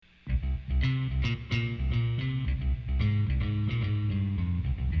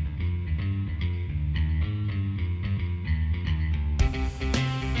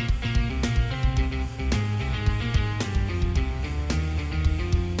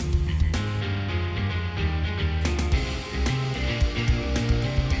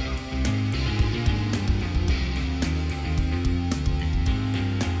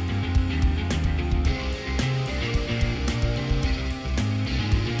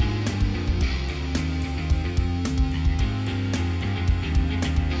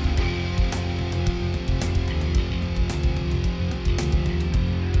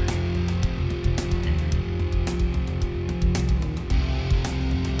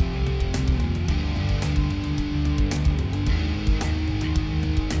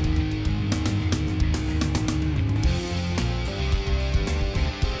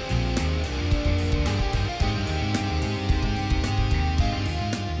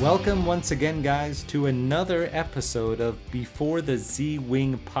Welcome once again, guys, to another episode of Before the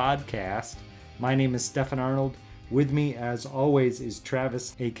Z-Wing podcast. My name is Stefan Arnold. With me, as always, is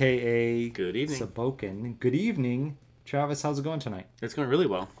Travis, a.k.a. Good evening. Sabokin. Good evening. Travis, how's it going tonight? It's going really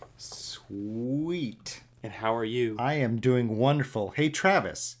well. Sweet. And how are you? I am doing wonderful. Hey,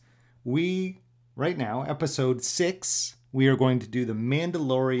 Travis, right now, episode 6, we are going to do the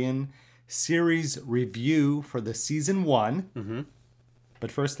Mandalorian series review for the season 1. Mm-hmm.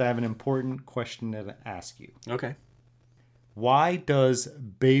 But first, I have an important question to ask you. Okay. Why does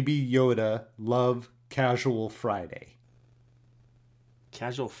Baby Yoda love Casual Friday?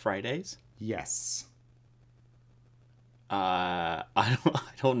 Casual Fridays? Yes. I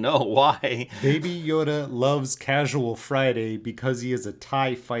don't know why. Baby Yoda loves Casual Friday because he is a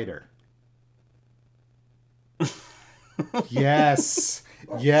TIE fighter. Yes.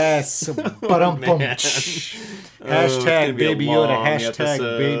 Yes. Ba-dum-bum. Hashtag Baby Yoda. Hashtag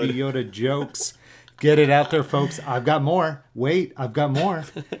Baby Yoda jokes. Get it out there, folks. I've got more. Wait, I've got more.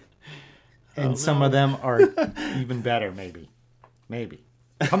 And some of them are even better, maybe. Maybe.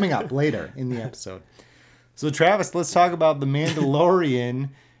 Coming up later in the episode. So, Travis, let's talk about The Mandalorian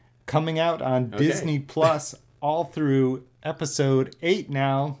coming out on Disney Plus all through episode 8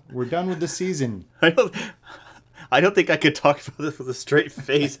 now. We're done with the season. I don't think I could talk about this with a straight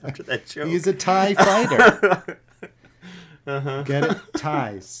face after that joke. He's a TIE fighter. Uh-huh. Get it?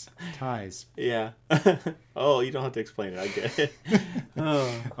 Ties. Yeah. Oh, you don't have to explain it. I get it.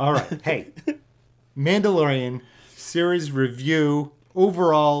 Oh. All right. Hey, Mandalorian series review.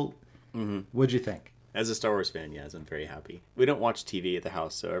 Overall, what'd you think? As a Star Wars fan, yes, I'm very happy. We don't watch TV at the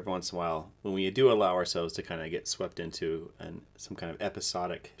house, so every once in a while, when we do allow ourselves to kind of get swept into some kind of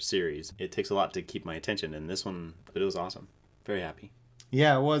episodic series, it takes a lot to keep my attention, and this one, it was awesome. Very happy.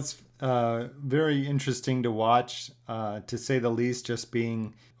 Yeah, it was very interesting to watch, to say the least, just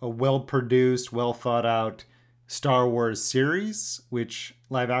being a well-produced, well-thought-out Star Wars series,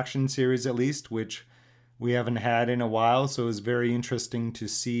 live-action series at least, which we haven't had in a while, so it was very interesting to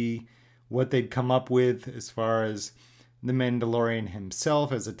see what they'd come up with as far as the Mandalorian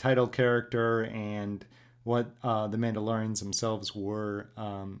himself as a title character and what the Mandalorians themselves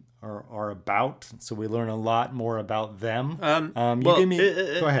are about. So we learn a lot more about them.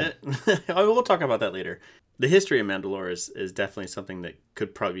 Go ahead. We'll talk about that later. The history of Mandalore is definitely something that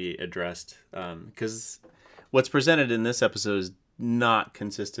could probably be addressed, because what's presented in this episode is not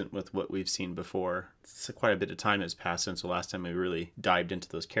consistent with what we've seen before. Quite a bit of time has passed since the last time we really dived into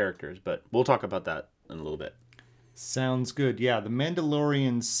those characters, but we'll talk about that in a little bit. Sounds good. Yeah, the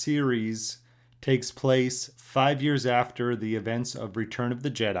Mandalorian series takes place 5 years after the events of Return of the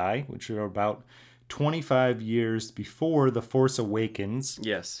Jedi, which are about 25 years before The Force Awakens.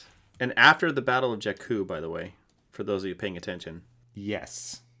 Yes. And after the Battle of Jakku, by the way, for those of you paying attention.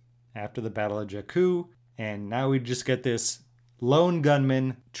 Yes. After the Battle of Jakku, and now we just get this lone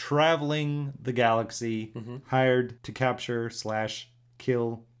gunman traveling the galaxy, hired to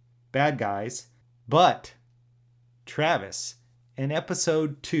capture/kill bad guys. But, Travis, in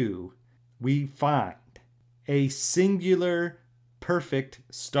episode 2, we find a singular, perfect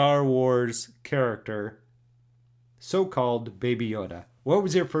Star Wars character, so-called Baby Yoda. What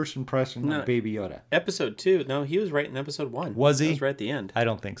was your first impression of Baby Yoda? Episode 2? No, he was right in episode 1. Was he? He was right at the end. I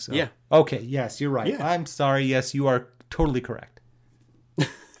don't think so. Yeah. Okay, yes, you're right. Yeah. I'm sorry. Yes, you are totally correct.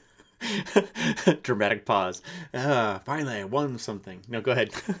 Dramatic pause. Finally, I won something. No, go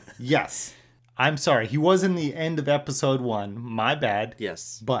ahead. Yes. I'm sorry. He was in the end of episode 1. My bad.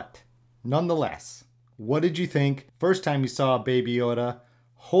 Yes. But, nonetheless, what did you think? First time you saw Baby Yoda.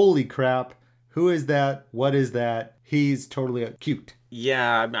 Holy crap. Who is that? What is that? He's totally cute.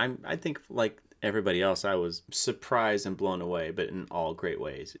 Yeah, I think like everybody else, I was surprised and blown away, but in all great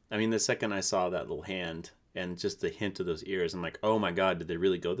ways. I mean, the second I saw that little hand and just the hint of those ears, I'm like, oh my God, did they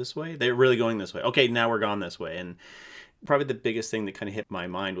really go this way? They're really going this way. Okay, now we're gone this way. And probably the biggest thing that kind of hit my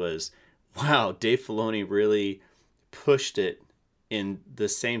mind was, wow, Dave Filoni really pushed it in the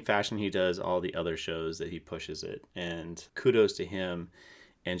same fashion he does all the other shows that he pushes it. And kudos to him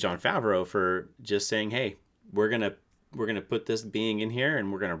and Jon Favreau for just saying, hey, we're gonna put this being in here and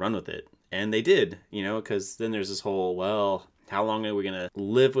we're gonna run with it. And they did, because then there's this whole, well, how long are we gonna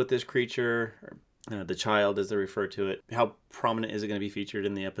live with this creature? The child, as they refer to it. How prominent is it going to be featured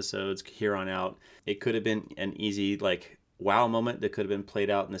in the episodes here on out? It could have been an easy, wow moment that could have been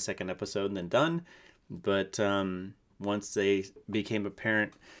played out in the second episode and then done. But once they became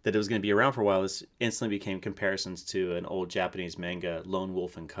apparent that it was going to be around for a while, this instantly became comparisons to an old Japanese manga, Lone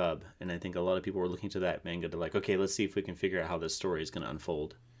Wolf and Cub. And I think a lot of people were looking to that manga to okay, let's see if we can figure out how this story is going to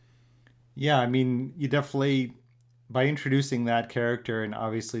unfold. Yeah, I mean, you definitely by introducing that character and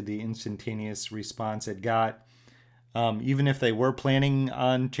obviously the instantaneous response it got, even if they were planning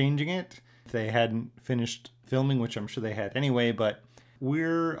on changing it, if they hadn't finished filming, which I'm sure they had anyway, but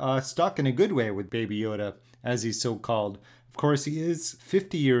we're stuck in a good way with Baby Yoda, as he's so called. Of course, he is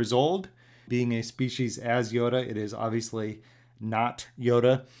 50 years old. Being a species as Yoda, it is obviously not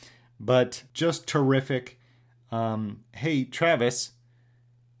Yoda, but just terrific. Hey, Travis,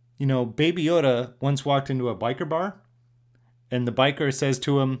 Baby Yoda once walked into a biker bar, and the biker says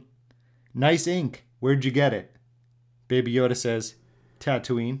to him, "Nice ink. Where'd you get it?" Baby Yoda says,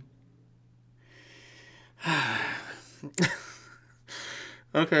 "Tatooine."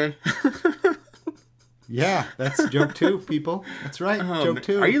 Okay. Yeah, that's joke 2, people. That's right, joke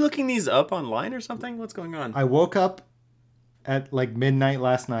 2. Are you looking these up online or something? What's going on? I woke up at like midnight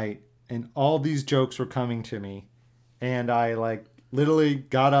last night, and all these jokes were coming to me, and I literally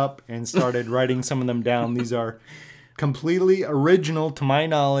got up and started writing some of them down. These are completely original, to my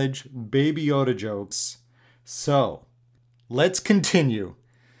knowledge, Baby Yoda jokes. So, let's continue.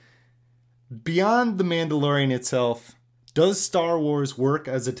 Beyond The Mandalorian itself, does Star Wars work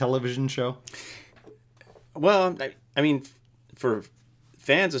as a television show? Well, I mean, for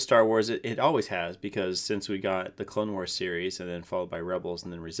fans of Star Wars, it always has, because since we got the Clone Wars series and then followed by Rebels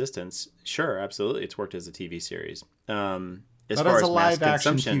and then Resistance, sure, absolutely, it's worked as a TV series. As but far as a as mass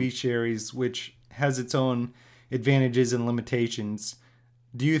live-action consumption, TV series, which has its own advantages and limitations,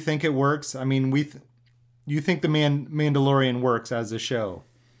 do you think it works? I mean, you think The Mandalorian works as a show?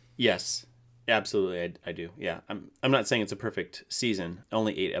 yes, absolutely, I do. Yeah, I'm not saying it's a perfect season.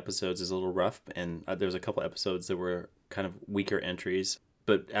 Only 8 episodes is a little rough, and there's a couple episodes that were kind of weaker entries,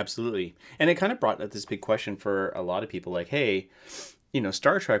 but absolutely. And it kind of brought up this big question for a lot of people, like, hey,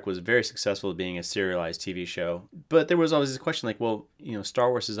 Star Trek was very successful at being a serialized TV show, but there was always this question like, well, Star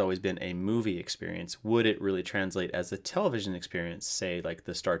Wars has always been a movie experience. Would it really translate as a television experience, say, like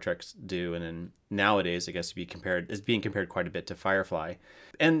the Star Treks do? And then nowadays, I guess, is being compared quite a bit to Firefly.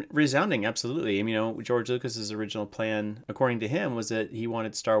 And resounding, absolutely. George Lucas's original plan, according to him, was that he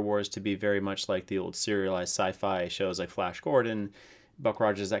wanted Star Wars to be very much like the old serialized sci-fi shows like Flash Gordon, Buck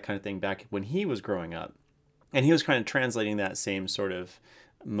Rogers, that kind of thing back when he was growing up. And he was kind of translating that same sort of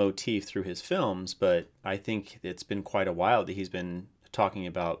motif through his films, but I think it's been quite a while that he's been talking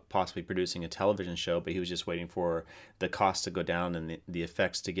about possibly producing a television show, but he was just waiting for the cost to go down and the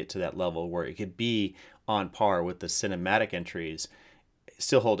effects to get to that level where it could be on par with the cinematic entries,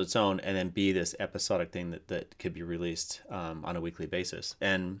 still hold its own, and then be this episodic thing that could be released on a weekly basis.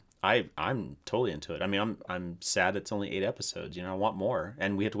 And I'm totally into it. I mean, I'm sad it's only 8 episodes. I want more,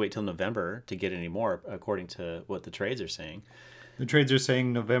 and we have to wait till November to get any more, according to what the trades are saying. The trades are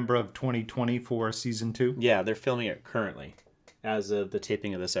saying November of 2020 for season 2. Yeah, they're filming it currently, as of the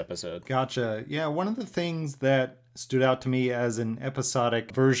taping of this episode. Gotcha. Yeah, one of the things that stood out to me as an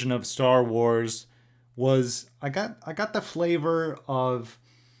episodic version of Star Wars was I got the flavor of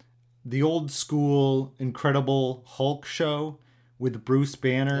the old school Incredible Hulk show with Bruce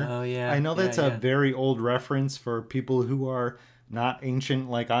Banner. Oh, yeah. I know that's a very old reference for people who are not ancient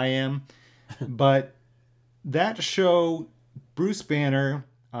like I am, but that show, Bruce Banner,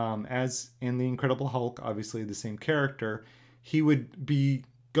 as in the Incredible Hulk, obviously the same character, he would be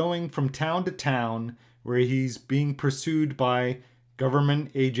going from town to town where he's being pursued by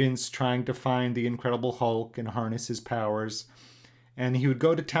government agents trying to find the Incredible Hulk and harness his powers. And he would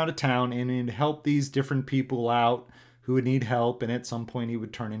go to town and he'd help these different people out who would need help. And at some point he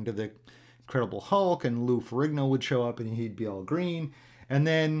would turn into the Incredible Hulk, and Lou Ferrigno would show up and he'd be all green. And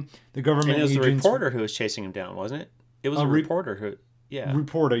then the government agents... And it was the reporter who was chasing him down, wasn't it? It was a reporter who... Yeah.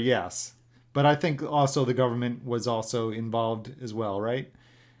 Reporter, yes. But I think also the government was also involved as well, right?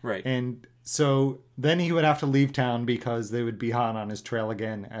 Right. And so then he would have to leave town because they would be hot on his trail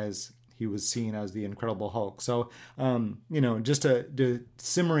again as he was seen as the Incredible Hulk. So, just a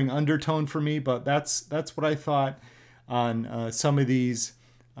simmering undertone for me, but that's what I thought on some of these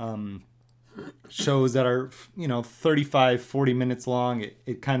shows that are, 35, 40 minutes long.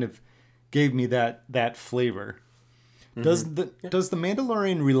 It kind of gave me that flavor. Mm-hmm. Does the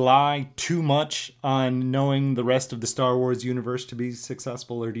Mandalorian rely too much on knowing the rest of the Star Wars universe to be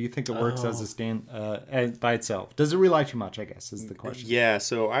successful, or do you think it works as a stand by itself? Does it rely too much, I guess, is the question. Yeah,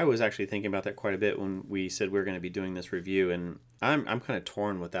 so I was actually thinking about that quite a bit when we said we were going to be doing this review, and I'm kind of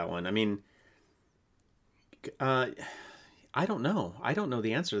torn with that one. I mean, I don't know. I don't know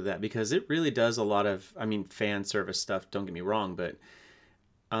the answer to that, because it really does a lot of, fan service stuff, don't get me wrong, but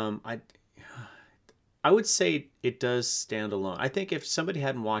I would say it does stand alone. I think if somebody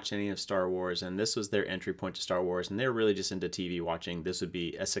hadn't watched any of Star Wars and this was their entry point to Star Wars and they're really just into TV watching, this would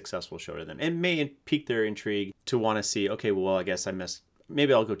be a successful show to them. It may pique their intrigue to want to see, okay, well, I guess I missed,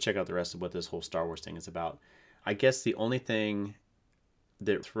 maybe I'll go check out the rest of what this whole Star Wars thing is about. I guess the only thing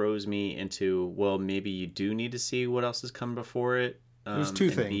that throws me into, well, maybe you do need to see what else has come before it. There's two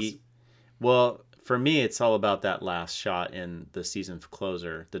things. Well, for me, it's all about that last shot in the season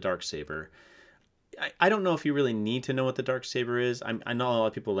closer, the Darksaber. I don't know if you really need to know what the Darksaber is. I know a lot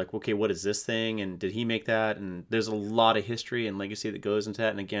of people are like, okay, what is this thing? And did he make that? And there's a lot of history and legacy that goes into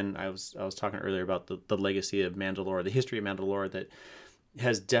that. And again, I was talking earlier about the legacy of Mandalore, the history of Mandalore that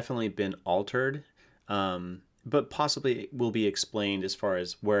has definitely been altered, but possibly will be explained as far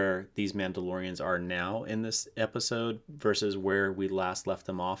as where these Mandalorians are now in this episode versus where we last left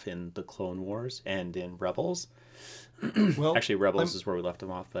them off in the Clone Wars and in Rebels. Well, actually, Rebels is where we left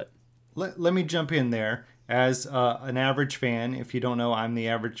them off, but... Let me jump in there. As an average fan, if you don't know, I'm the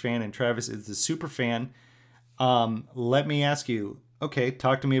average fan and Travis is the super fan. Let me ask you, okay,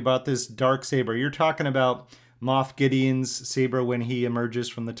 talk to me about this Darksaber. You're talking about Moff Gideon's saber when he emerges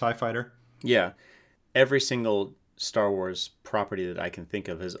from the TIE Fighter? Yeah. Every single Star Wars property that I can think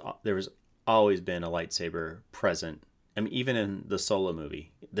of, there was always been a lightsaber present. I mean, even in the Solo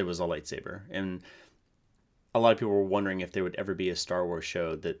movie, there was a lightsaber. And a lot of people were wondering if there would ever be a Star Wars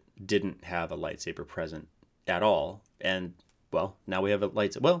show that didn't have a lightsaber present at all. And, well, now we have a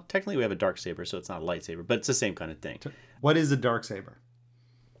lightsaber. Well, technically we have a Darksaber, so it's not a lightsaber, but it's the same kind of thing. What is a Darksaber?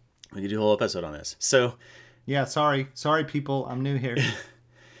 We could do a whole episode on this. So... yeah, sorry people, I'm new here.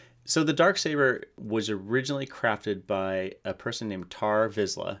 So the Darksaber was originally crafted by a person named Tar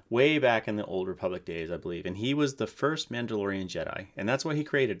Vizsla way back in the Old Republic days, I believe. And he was the first Mandalorian Jedi. And that's why he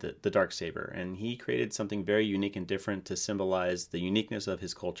created the Darksaber. And he created something very unique and different to symbolize the uniqueness of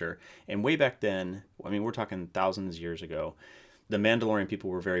his culture. And way back then, I mean, we're talking thousands of years ago, the Mandalorian people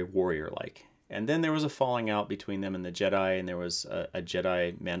were very warrior-like. And then there was a falling out between them and the Jedi, and there was a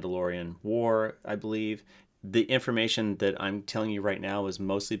Jedi-Mandalorian war, I believe. The information that I'm telling you right now has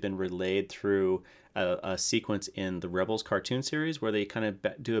mostly been relayed through a sequence in the Rebels cartoon series where they kind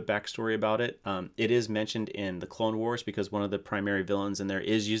of do a backstory about it. It is mentioned in the Clone Wars because one of the primary villains in there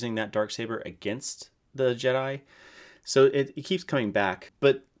is using that Darksaber against the Jedi. So it keeps coming back.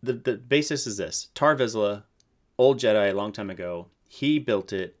 But the basis is this. Tar Vizsla, old Jedi a long time ago, he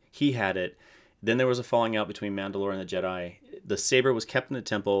built it, he had it. Then there was a falling out between Mandalore and the Jedi. The saber was kept in the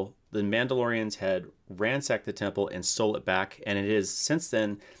temple. The Mandalorians had ransacked the temple and stole it back. And it has since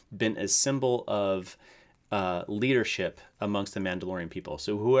then been a symbol of leadership amongst the Mandalorian people.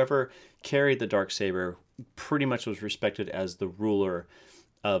 So whoever carried the Darksaber pretty much was respected as the ruler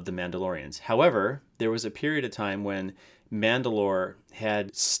of the Mandalorians. However, there was a period of time when Mandalore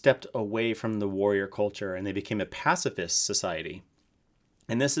had stepped away from the warrior culture and they became a pacifist society.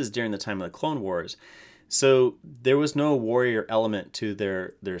 And this is during the time of the Clone Wars. So there was no warrior element to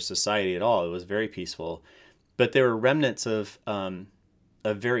their society at all. It was very peaceful. But there were remnants of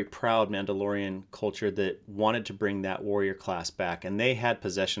a very proud Mandalorian culture that wanted to bring that warrior class back. And they had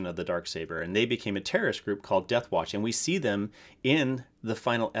possession of the Darksaber. And they became a terrorist group called Death Watch. And we see them in the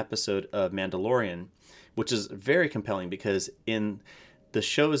final episode of Mandalorian, which is very compelling because in the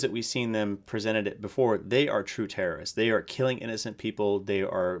shows that we've seen them presented it before, they are true terrorists. They are killing innocent people. They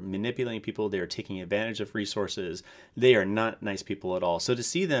are manipulating people. They are taking advantage of resources. They are not nice people at all. So to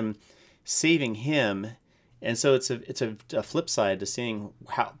see them saving him, and so it's a flip side to seeing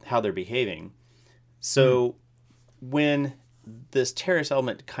how they're behaving. So when this terrorist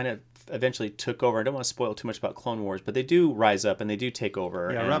element kind of eventually took over, I don't want to spoil too much about Clone Wars, but they do rise up and they do take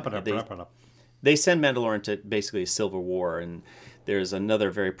over. Yeah, wrap it up. They send Mandalorian to basically a civil war, and there's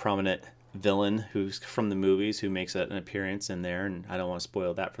another very prominent villain who's from the movies who makes an appearance in there, and I don't want to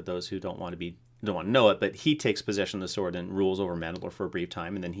spoil that for those who don't want to know it, but he takes possession of the sword and rules over Mandalore for a brief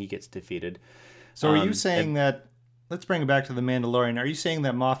time, and then he gets defeated. So are you saying that, let's bring it back to the Mandalorian, are you saying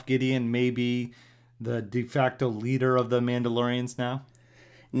that Moff Gideon may be the de facto leader of the Mandalorians now?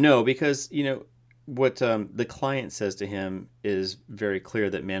 No, because, what the client says to him is very clear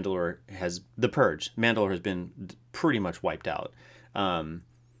that Mandalore has the purge. Mandalore has been pretty much wiped out.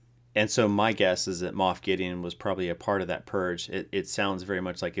 And so my guess is that Moff Gideon was probably a part of that purge. It sounds very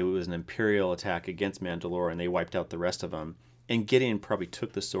much like it was an Imperial attack against Mandalore and they wiped out the rest of them. And Gideon probably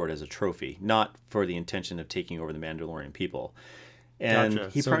took the sword as a trophy, not for the intention of taking over the Mandalorian people. And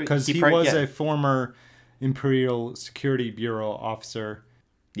gotcha. Because he was a former Imperial Security Bureau officer.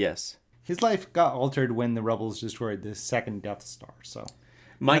 Yes. His life got altered when the rebels destroyed the second Death Star. So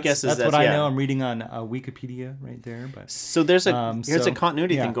my guess is that's what I know. I'm reading on Wikipedia right there. But so there's a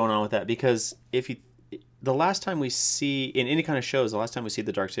continuity thing going on with that, because if the last time we see in any kind of shows, the last time we see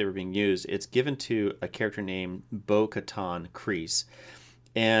the Darksaber being used, it's given to a character named Bo-Katan Kryze,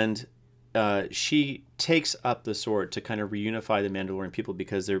 and she takes up the sword to kind of reunify the Mandalorian people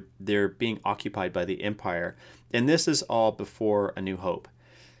because they're being occupied by the Empire, and this is all before A New Hope.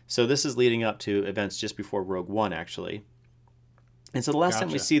 So this is leading up to events just before Rogue One, actually. And so the last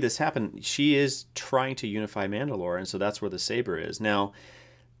time we see this happen, she is trying to unify Mandalore, and so that's where the saber is. Now,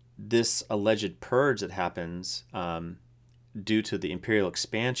 this alleged purge that happens due to the Imperial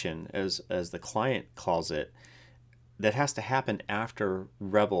expansion, as the client calls it, that has to happen after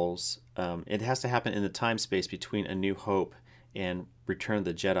Rebels. It has to happen in the time space between A New Hope and Return of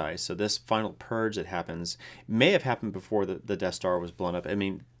the Jedi. So this final purge that happens may have happened before the Death Star was blown up. I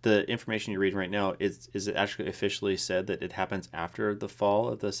mean, the information you're reading right now, is it actually officially said that it happens after the fall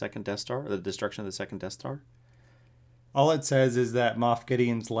of the second Death Star, or the destruction of the second Death Star? All it says is that Moff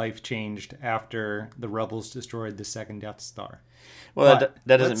Gideon's life changed after the Rebels destroyed the second Death Star. Well,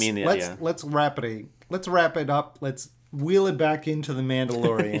 that doesn't mean that. Let's wrap it up. Let's wheel it back into the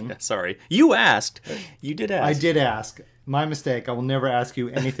Mandalorian. Sorry, you asked. You did ask. I did ask. My mistake. I will never ask you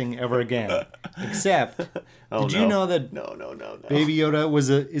anything ever again. Except, did you know that No. Baby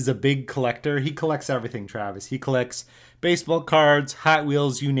Yoda is a big collector? He collects everything, Travis. He collects baseball cards, Hot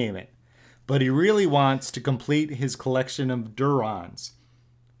Wheels, you name it. But he really wants to complete his collection of Durons.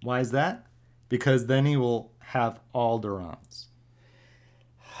 Why is that? Because then he will have all Durons.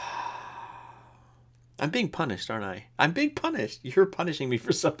 I'm being punished, aren't I? I'm being punished. You're punishing me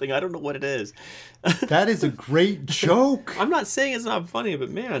for something. I don't know what it is. That is a great joke. I'm not saying it's not funny,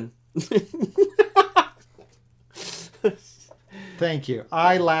 but man. Thank you.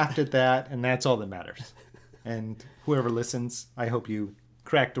 I laughed at that, and that's all that matters. And whoever listens, I hope you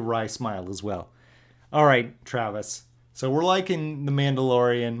cracked a wry smile as well. All right, Travis. So we're liking The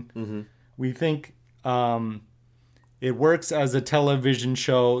Mandalorian. Mm-hmm. We think it works as a television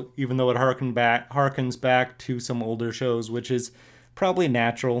show, even though it harkens back to some older shows, which is probably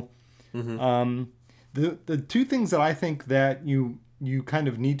natural. Mm-hmm. The two things that I think that you kind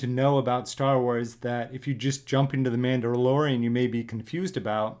of need to know about Star Wars that if you just jump into The Mandalorian, you may be confused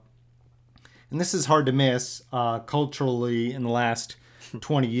about, and this is hard to miss culturally in the last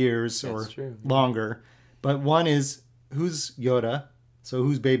 20 years or longer. But one is, who's Yoda? So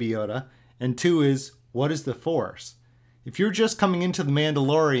who's Baby Yoda? And two is, what is the Force? If you're just coming into The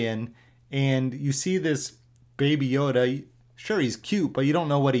Mandalorian and you see this Baby Yoda, sure, he's cute, but you don't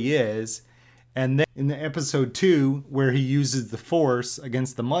know what he is. And then in the episode 2, where he uses the Force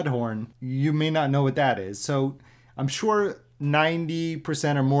against the Mudhorn, you may not know what that is. So I'm sure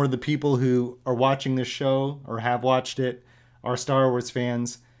 90% or more of the people who are watching this show or have watched it are Star Wars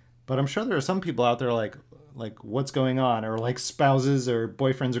fans. But I'm sure there are some people out there like what's going on? Or like spouses or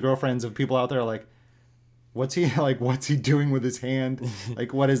boyfriends or girlfriends of people out there like, what's he doing with his hand?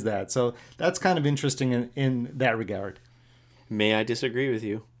 Like, what is that? So that's kind of interesting in that regard. May I disagree with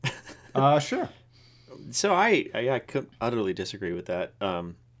you? Sure. So I utterly disagree with that.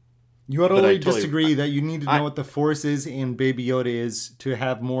 You utterly disagree that you need to know what the Force is and Baby Yoda is to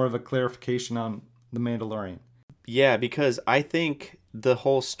have more of a clarification on The Mandalorian. Yeah, because I think the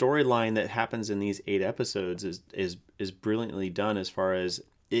whole storyline that happens in these 8 episodes is brilliantly done as far as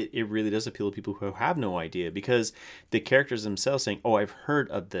it really does appeal to people who have no idea, because the characters themselves saying, oh, I've heard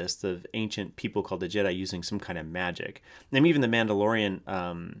of this, the ancient people called the Jedi using some kind of magic. And even the Mandalorian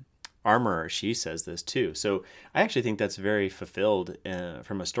armorer, she says this too. So I actually think that's very fulfilled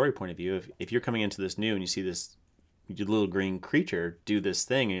from a story point of view. If you're coming into this new and you see this little green creature do this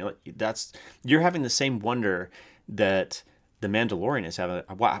thing, and you're having the same wonder that the Mandalorian is having.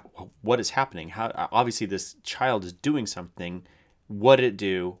 What is happening? How obviously this child is doing something. What did it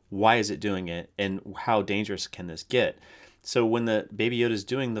do? Why is it doing it? And how dangerous can this get? So when the Baby Yoda is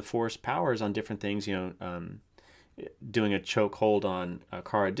doing the Force powers on different things, doing a choke hold on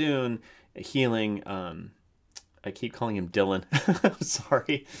Cara Dune, healing. I keep calling him Dylan.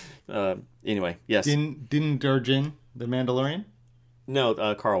 Sorry. Anyway, yes. Din Djarin, the Mandalorian?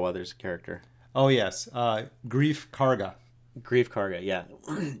 No, Carl Weathers' character. Oh yes, Greef Karga. Greef Karga, yeah.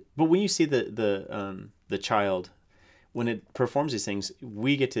 But when you see the child, when it performs these things,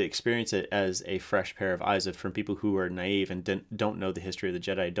 we get to experience it as a fresh pair of eyes from people who are naive and don't know the history of the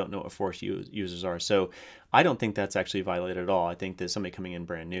Jedi, don't know what Force users are. So I don't think that's actually violated at all. I think that somebody coming in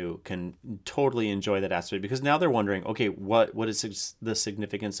brand new can totally enjoy that aspect, because now they're wondering, okay, what is the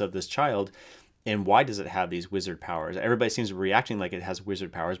significance of this child? And why does it have these wizard powers? Everybody seems to be reacting like it has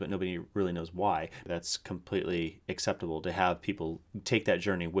wizard powers, but nobody really knows why. That's completely acceptable to have people take that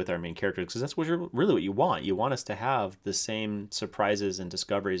journey with our main characters, because that's really what you want. You want us to have the same surprises and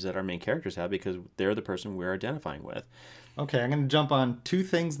discoveries that our main characters have, because they're the person we're identifying with. Okay, I'm going to jump on two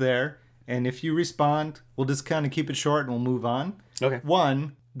things there. And if you respond, we'll just kind of keep it short and we'll move on. Okay.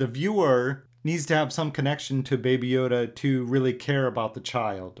 One, the viewer needs to have some connection to Baby Yoda to really care about the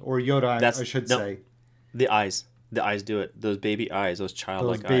child. Or Yoda, I should say. The eyes. The eyes do it. Those baby eyes, those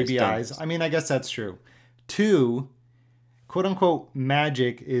childlike eyes. Those baby eyes. I mean, I guess that's true. Two, quote unquote,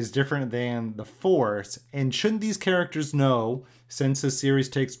 magic is different than the Force. And shouldn't these characters know, since the series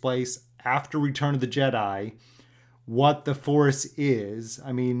takes place after Return of the Jedi, what the Force is?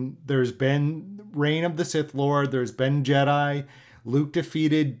 I mean, there's been Reign of the Sith Lord, there's been Jedi, Luke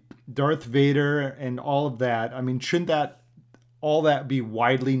defeated Darth Vader, and all of that. I mean, shouldn't all that be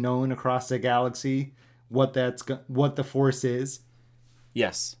widely known across the galaxy? What the Force is?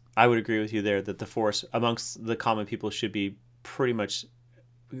 Yes, I would agree with you there that the Force amongst the common people should be pretty much,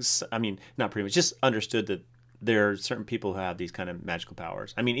 I mean, not pretty much, just understood that there are certain people who have these kind of magical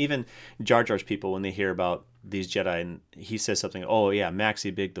powers. I mean, even Jar Jar's people, when they hear about these Jedi and he says something, oh yeah,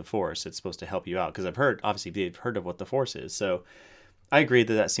 Maxi Big the Force, it's supposed to help you out. Because obviously they've heard of what the Force is. So I agree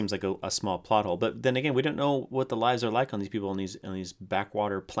that seems like a small plot hole. But then again, we don't know what the lives are like on these people on these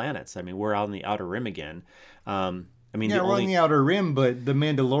backwater planets. I mean, we're out in the Outer Rim again. I mean, we're on the Outer Rim, but the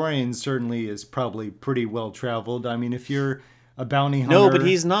Mandalorian certainly is probably pretty well traveled. I mean, if you're a bounty hunter. No, but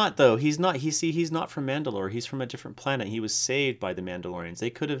he's not though. He's not. He's not from Mandalore. He's from a different planet. He was saved by the Mandalorians. They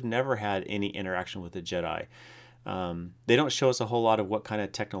could have never had any interaction with the Jedi. They don't show us a whole lot of what kind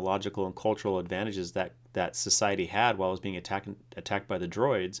of technological and cultural advantages that society had while it was being attacked by the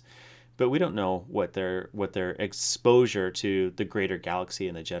droids. But we don't know what their exposure to the greater galaxy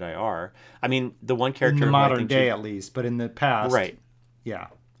and the Jedi are. I mean, the one character in the modern day at least, but in the past, right? Yeah.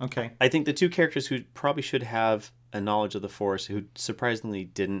 Okay. I think the two characters who probably should have a knowledge of the Force, who surprisingly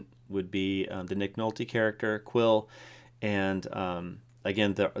didn't, would be the Nick Nolte character, Quill, and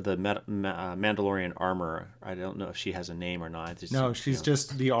again the Mandalorian armorer. I don't know if she has a name or not. She's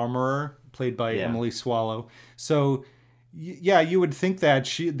just the armorer, played by Emily Swallow. So, yeah, you would think that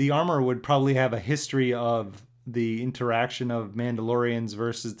the armorer would probably have a history of the interaction of Mandalorians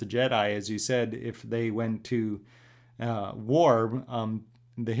versus the Jedi, as you said, if they went to war,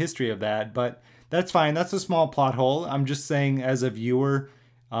 the history of that. But that's fine. That's a small plot hole. I'm just saying, as a viewer,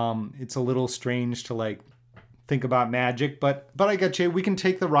 it's a little strange to think about magic. But I get you. We can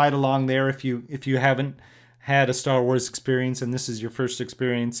take the ride along there if you haven't had a Star Wars experience and this is your first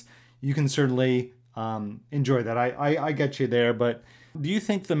experience. You can certainly enjoy that. I get you there. But do you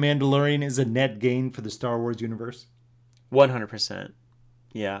think The Mandalorian is a net gain for the Star Wars universe? 100%.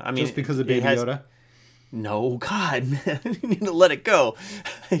 Yeah, I mean, just because of Baby Yoda. No, God, man, you need to let it go.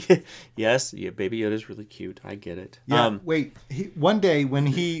 Yes, Baby Yoda's really cute. I get it. Yeah. Wait. One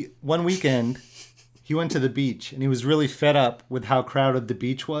weekend, he went to the beach and he was really fed up with how crowded the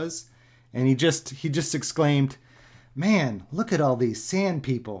beach was, and he just exclaimed, "Man, look at all these sand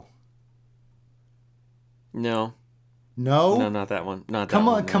people." No, not that one. Not that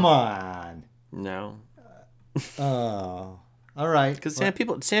one. Come on. No. Oh, all right. Because sand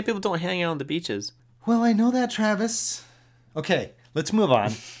people don't hang out on the beaches. Well, I know that, Travis. Okay, let's move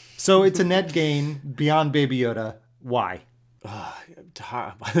on. So it's a net gain beyond Baby Yoda. Why?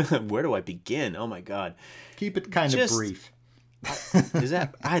 Where do I begin? Oh my God. Keep it kind of brief. Is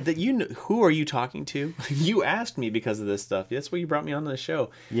that who are you talking to? You asked me because of this stuff. That's why you brought me on the show.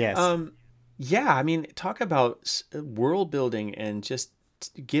 Yes. Yeah, I mean, talk about world building and just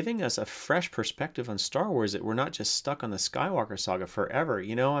giving us a fresh perspective on Star Wars, that we're not just stuck on the Skywalker saga forever.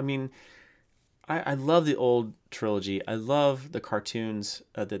 I mean, I love the old trilogy. I love the cartoons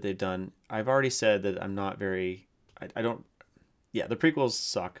that they've done. I've already said that I'm not very... I don't... Yeah, the prequels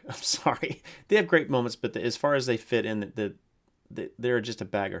suck. I'm sorry. They have great moments, but as far as they fit in, they're just a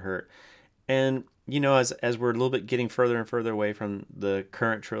bag of hurt. And, as we're a little bit getting further and further away from the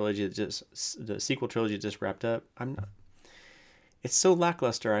current trilogy, the sequel trilogy just wrapped up, it's so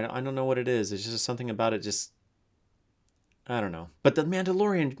lackluster. I don't know what it is. It's just something about it I don't know. But The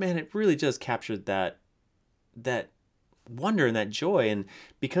Mandalorian, man, it really does capture that wonder and that joy. And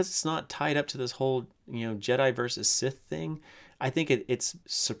because it's not tied up to this whole, Jedi versus Sith thing, I think it's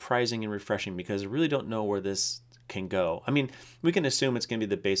surprising and refreshing, because I really don't know where this can go. I mean, we can assume it's going to be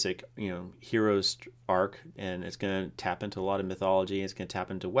the basic, hero's arc, and it's going to tap into a lot of mythology. It's going to tap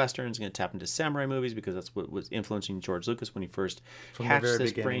into westerns. It's going to tap into samurai movies because that's what was influencing George Lucas when he first hatched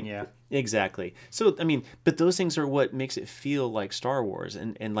this brain. Yeah, exactly. So I mean, but those things are what makes it feel like Star Wars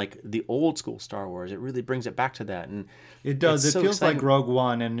and like the old school Star Wars. It really brings it back to that, and it does. It so feels exciting. like Rogue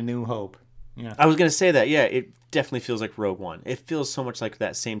One and A New Hope. Yeah, I was going to say that. Yeah, it definitely feels like Rogue One. It feels so much like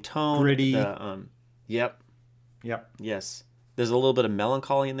that same tone. Gritty. Yep. Yep. Yes. There's a little bit of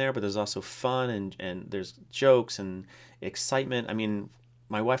melancholy in there, but there's also fun and there's jokes and excitement. I mean,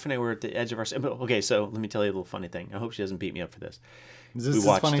 my wife and I were at the edge of our... Okay, so let me tell you a little funny thing. I hope she doesn't beat me up for this. Is this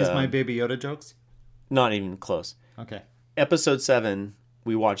as funny as my Baby Yoda jokes? Not even close. Okay. Episode 7,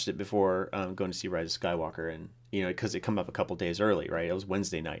 we watched it before going to see Rise of Skywalker, and because it come up a couple days early, right? It was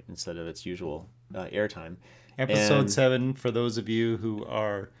Wednesday night instead of its usual airtime. Episode 7, for those of you who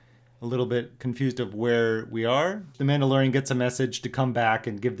are a little bit confused of where we are, the Mandalorian gets a message to come back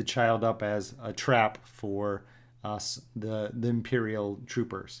and give the child up as a trap for us, the Imperial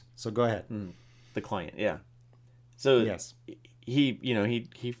troopers. So go ahead. The client, yeah. So yes, he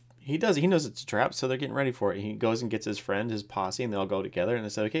knows it's a trap, so they're getting ready for it. He goes and gets his friend, his posse, and they all go together, and they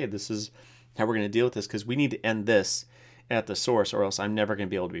say, okay, this is how we're going to deal with this, because we need to end this at the source, or else I'm never going to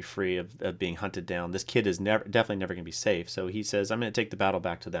be able to be free of being hunted down. This kid is definitely never going to be safe. So he says, I'm going to take the battle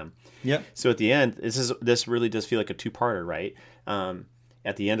back to them. Yep. So at the end, this really does feel like a two-parter, right?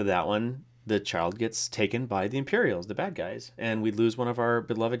 At the end of that one, the child gets taken by the Imperials, the bad guys, and we lose one of our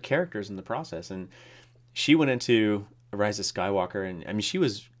beloved characters in the process. And she went into Rise of Skywalker, and I mean, she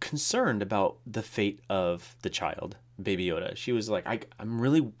was concerned about the fate of the child, Baby Yoda. She was like,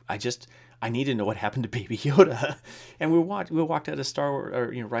 I need to know what happened to Baby Yoda. And we walked out of Star Wars,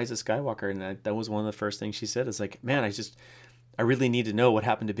 or Rise of Skywalker, and that was one of the first things she said. Is like, man, I really need to know what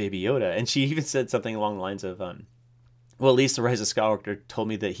happened to Baby Yoda. And she even said something along the lines of, well, at least the Rise of Skywalker told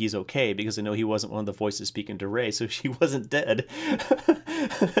me that he's okay, because I know he wasn't one of the voices speaking to Rey, so she wasn't dead.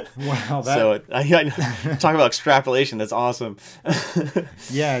 Wow. So I talk about extrapolation. That's awesome.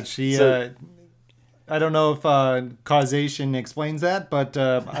 Yeah, I don't know if causation explains that, but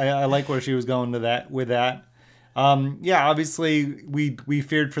I like where she was going with that. Yeah, obviously we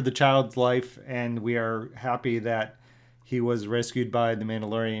feared for the child's life, and we are happy that he was rescued by the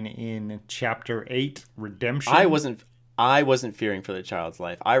Mandalorian in Chapter 8, Redemption. I wasn't fearing for the child's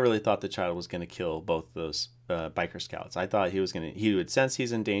life. I really thought the child was going to kill both those biker scouts. I thought he would sense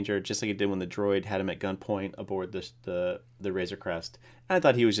he's in danger, just like he did when the droid had him at gunpoint aboard the Razor Crest. And I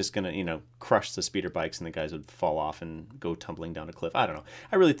thought he was just going to, crush the speeder bikes and the guys would fall off and go tumbling down a cliff. I don't know.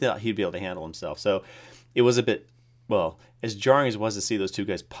 I really thought he'd be able to handle himself. So it was a bit, well, as jarring as it was to see those two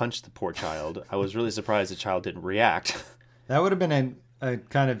guys punch the poor child, I was really surprised the child didn't react. That would have been a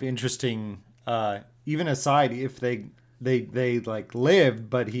kind of interesting, even aside if they like lived,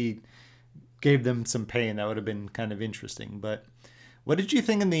 but he gave them some pain. That would have been kind of interesting. But what did you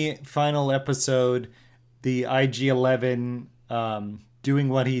think in the final episode, the IG-11 doing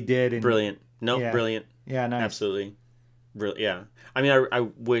what he did? Brilliant. Brilliant. Yeah, nice. Absolutely. Yeah. I mean, I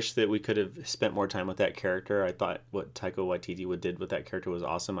wish that we could have spent more time with that character. I thought what Taika Waititi did with that character was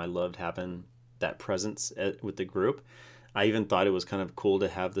awesome. I loved having that presence with the group. I even thought it was kind of cool to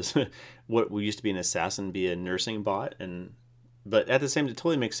have this, what used to be an assassin, be a nursing bot, but at the same time, it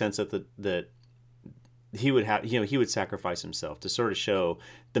totally makes sense that he would have, he would sacrifice himself to sort of show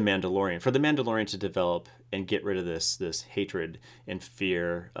the Mandalorian, for the Mandalorian to develop and get rid of this hatred and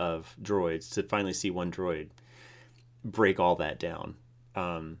fear of droids, to finally see one droid break all that down.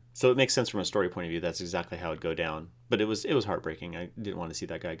 So it makes sense from a story point of view. That's exactly how it'd go down. But it was heartbreaking. I didn't want to see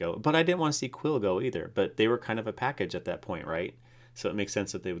that guy go. But I didn't want to see Quill go either. But they were kind of a package at that point, right? So it makes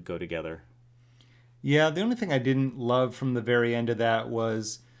sense that they would go together. Yeah, the only thing I didn't love from the very end of that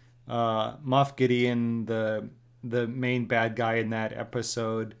was Moff Gideon, the main bad guy in that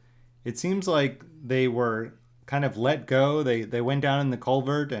episode. It seems like they were kind of let go. They went down in the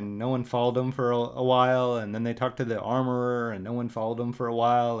culvert and no one followed them for a while. And then they talked to the armorer and no one followed them for a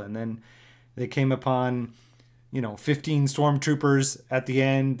while. And then they came upon 15 stormtroopers at the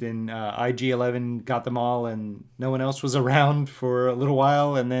end, and IG-11 got them all, and no one else was around for a little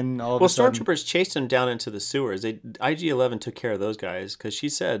while, and then all of a sudden... stormtroopers chased them down into the sewers. IG-11 took care of those guys, because she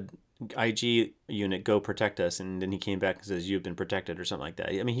said, IG unit, go protect us, and then he came back and says, you've been protected, or something like that.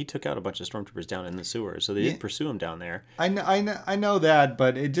 I mean, he took out a bunch of stormtroopers down in the sewers, so they didn't pursue him down there. I know that,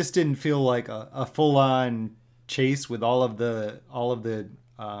 but it just didn't feel like a full-on chase with all of the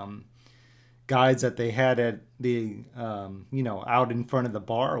guys that they had at the out in front of the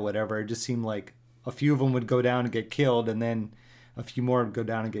bar or whatever. It just seemed like a few of them would go down and get killed, and then a few more would go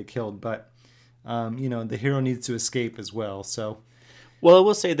down and get killed. But the hero needs to escape as well. So, Well, I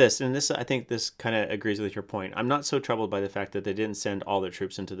will say this, and I think this kind of agrees with your point. I'm not so troubled by the fact that they didn't send all their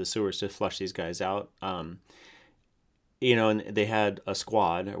troops into the sewers to flush these guys out. And they had a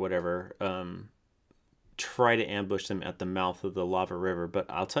squad or whatever try to ambush them at the mouth of the lava river. But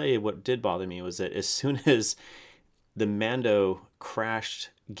I'll tell you what did bother me was that as soon as the Mando crashed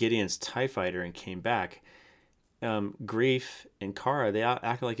Gideon's TIE fighter and came back, Greef and Cara, they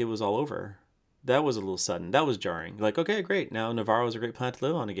acted like it was all over. That was a little sudden. That was jarring. Like, okay, great. Now Navarro is a great planet to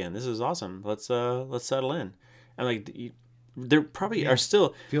live on again. This is awesome. Let's settle in. And like, there probably are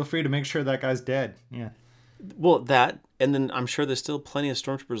still. Feel free to make sure that guy's dead. Yeah. Well, that, and then I'm sure there's still plenty of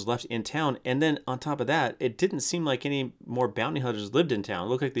stormtroopers left in town. And then on top of that, it didn't seem like any more bounty hunters lived in town. It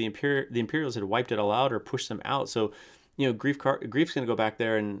looked like the Imperials had wiped it all out or pushed them out. So, Greef's going to go back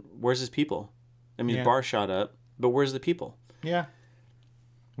there, and where's his people? I mean, his bar shot up, but where's the people? Yeah.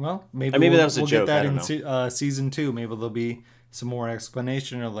 Well, maybe that was a joke. Get that in season 2. Maybe there'll be some more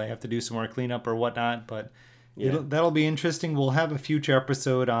explanation, or they have to do some more cleanup or whatnot. But that'll be interesting. We'll have a future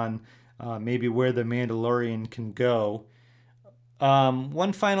episode on maybe where the Mandalorian can go.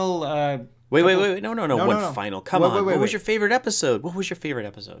 One final. Wait! No! One final. Come on. What was your favorite episode? What was your favorite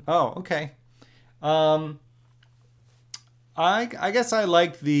episode? Oh, okay. I guess I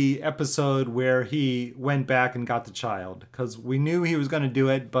liked the episode where he went back and got the child, because we knew he was going to do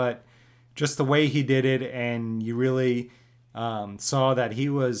it, but just the way he did it, and you really saw that he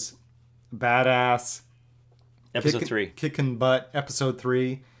was badass. Episode 3. Kicking butt, episode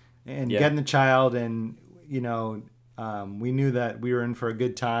 3, and getting the child, and, we knew that we were in for a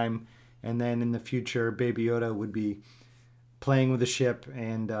good time, and then in the future, Baby Yoda would be playing with the ship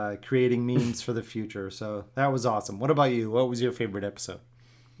and creating memes for the future. So that was awesome. What about you? What was your favorite episode?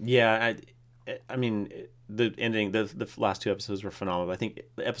 Yeah, I mean, the ending, the last 2 episodes were phenomenal. I think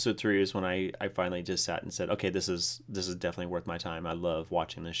episode 3 is when I finally just sat and said, okay, this is definitely worth my time. I love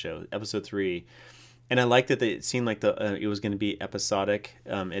watching this show. Episode 3, and I liked that it seemed like it was going to be episodic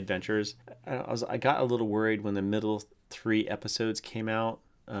adventures. I got a little worried when the middle 3 episodes came out,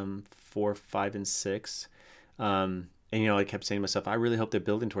 4, 5, and 6. And I kept saying to myself, I really hope they're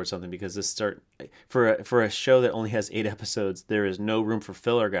building towards something, because for a show that only has 8 episodes, there is no room for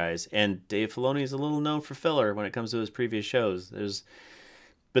filler, guys. And Dave Filoni is a little known for filler when it comes to his previous shows.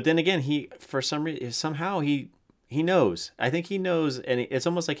 But then again, he somehow knows. I think he knows, and it's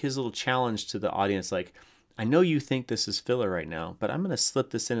almost like his little challenge to the audience. Like, I know you think this is filler right now, but I'm going to slip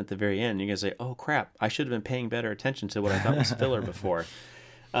this in at the very end. You're going to say, oh crap, I should have been paying better attention to what I thought was filler before.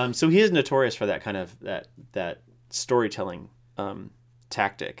 So he is notorious for that kind of that storytelling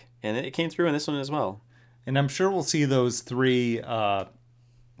tactic, and it came through in this one as well. And I'm sure we'll see those 3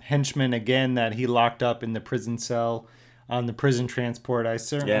 henchmen again that he locked up in the prison cell on the prison transport.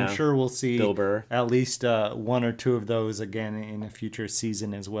 I'm sure we'll see Bill Burr. At least 1 or 2 of those again in a future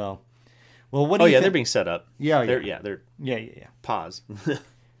season as well. Well, what do you think? They're being set up. They're Pause.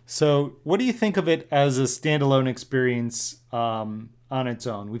 So, what do you think of it as a standalone experience on its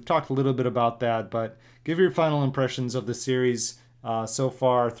own? We've talked a little bit about that, but give your final impressions of the series so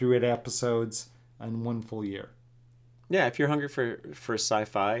far through 8 episodes and 1 full year. Yeah, if you're hungry for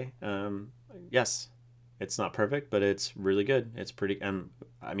sci-fi, yes, it's not perfect, but it's really good. It's pretty.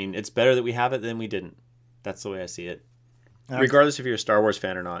 I mean, it's better that we have it than we didn't. That's the way I see it. Regardless if you're a Star Wars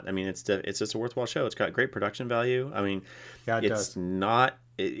fan or not, I mean, it's just a worthwhile show. It's got great production value. I mean, it's not.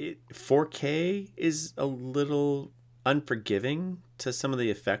 4K is a little unforgiving to some of the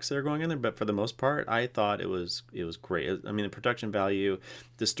effects that are going in there, but for the most part, I thought it was great. I mean, the production value,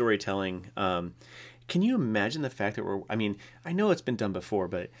 the storytelling. Can you imagine the fact that I know it's been done before,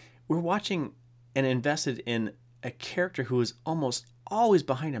 but we're watching and invested in a character who is almost always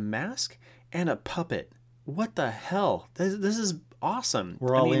behind a mask and a puppet. What the hell? This is awesome.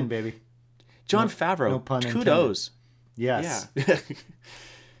 We're all in, baby. Jon Favreau, no pun kudos. Intended. Yes. Yeah.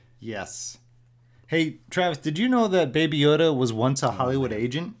 Yes. Hey, Travis, did you know that Baby Yoda was once a Hollywood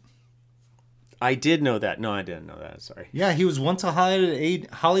agent? I did know that. No, I didn't know that. Sorry. Yeah, he was once a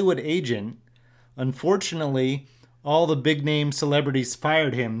Hollywood agent. Unfortunately, all the big-name celebrities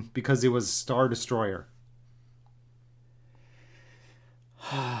fired him because he was a Star Destroyer.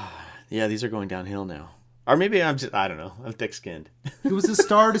 Yeah, these are going downhill now. Or maybe I don't know. I'm thick-skinned. He was a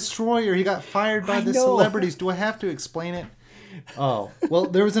Star Destroyer. He got fired by the celebrities. Do I have to explain it? Oh, well,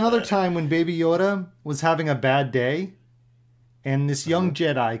 there was another time when Baby Yoda was having a bad day, and this young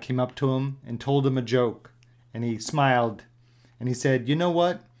Jedi came up to him and told him a joke, and he smiled, and he said, "You know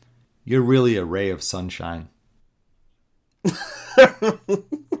what? You're really a ray of sunshine."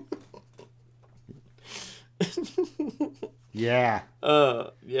 Yeah. Yeah,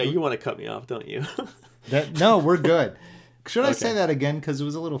 you want to cut me off, don't you? No, we're good. Should I Okay. say that again? Because it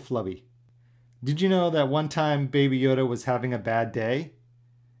was a little flubby. Did you know that one time Baby Yoda was having a bad day?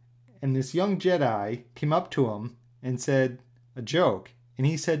 And this young Jedi came up to him and said a joke. And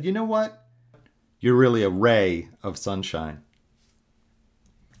he said, you know what? You're really a ray of sunshine.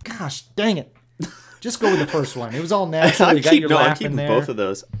 Gosh, dang it. Just go with the first one. It was all natural. You got your I'm laugh keeping in there. both of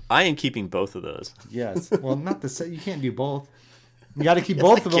those. I am keeping both of those. Yes. Well, not the same. You can't do both. You got to keep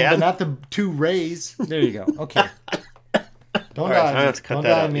both of them, can. but not the two rays. There you go. Okay. Don't right, die. I'm gonna have to cut Don't that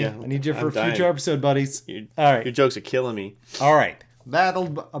die out, on me. yeah. I need you for I'm a future dying. episode, buddies. Your, All right. Your jokes are killing me. All right.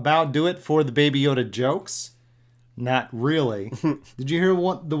 That'll about do it for the Baby Yoda jokes. Not really. Did you hear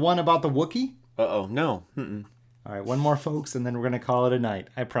the one about the Wookiee? Uh-oh, no. Mm-mm. All right, one more, folks, and then we're going to call it a night.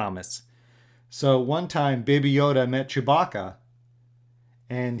 I promise. So one time, Baby Yoda met Chewbacca,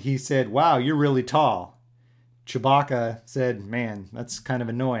 and he said, wow, you're really tall. Chewbacca said, man, that's kind of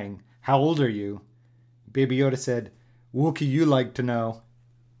annoying. How old are you? Baby Yoda said, Wookiee, you like to know.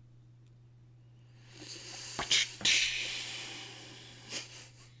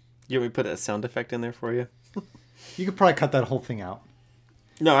 You want me to put a sound effect in there for you? You could probably cut that whole thing out.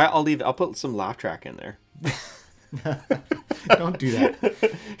 No, I'll leave it. I'll put some laugh track in there. Don't do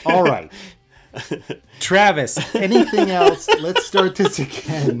that. All right. Travis, anything else? Let's start this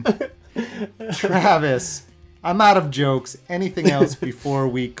again. Travis, I'm out of jokes. Anything else before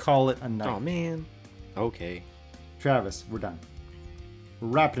we call it a night? Oh, man. Okay. Travis, we're done. We're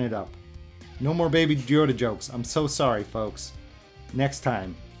wrapping it up. No more Baby Yoda jokes. I'm so sorry, folks. Next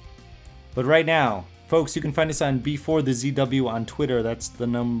time. But right now, folks, you can find us on Before the ZW on Twitter. That's the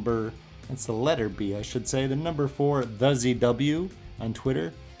letter B, I should say. The number 4, the ZW on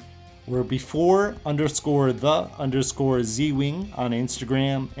Twitter. We're before _ Z Wing on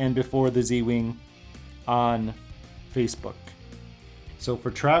Instagram and before the Z Wing on Facebook. So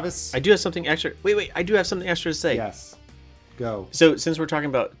for Travis, I do have something extra. Wait. I do have something extra to say. yes, go. So since we're talking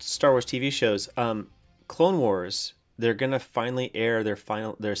about Star Wars TV shows, Clone Wars, they're gonna finally air their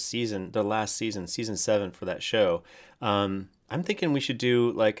last season, season 7 for that show. I'm thinking we should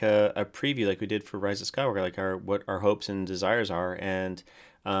do like a preview, like we did for Rise of Skywalker, like what our hopes and desires are, and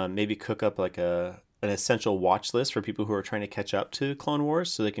maybe cook up like an essential watch list for people who are trying to catch up to Clone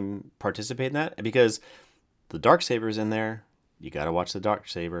Wars, so they can participate in that. Because the Darksaber's in there, you gotta watch the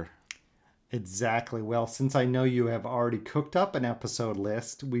Darksaber. Exactly. Well, since I know you have already cooked up an episode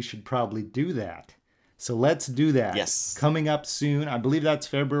list, we should probably do that. So let's do that. Yes. Coming up soon. I believe that's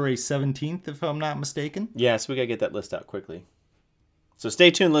February 17th, if I'm not mistaken. Yeah, so we gotta get that list out quickly. So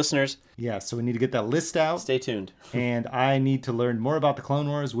stay tuned, listeners. Yeah, so we need to get that list out. Stay tuned. And I need to learn more about the Clone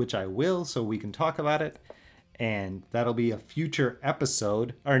Wars, which I will, so we can talk about it. And that'll be a future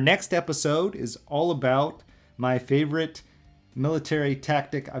episode. Our next episode is all about my favorite military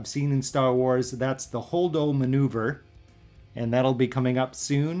tactic I've seen in Star Wars. That's the Holdo maneuver. And that'll be coming up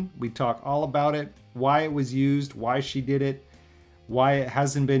soon. We talk all about it, why it was used, why she did it, why it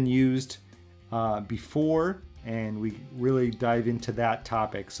hasn't been used before. And we really dive into that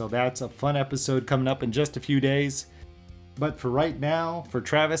topic. So that's a fun episode coming up in just a few days. But for right now, for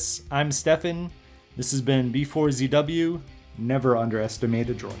Travis, I'm Stefan. This has been B4ZW. Never underestimate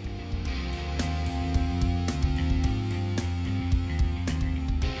a droid.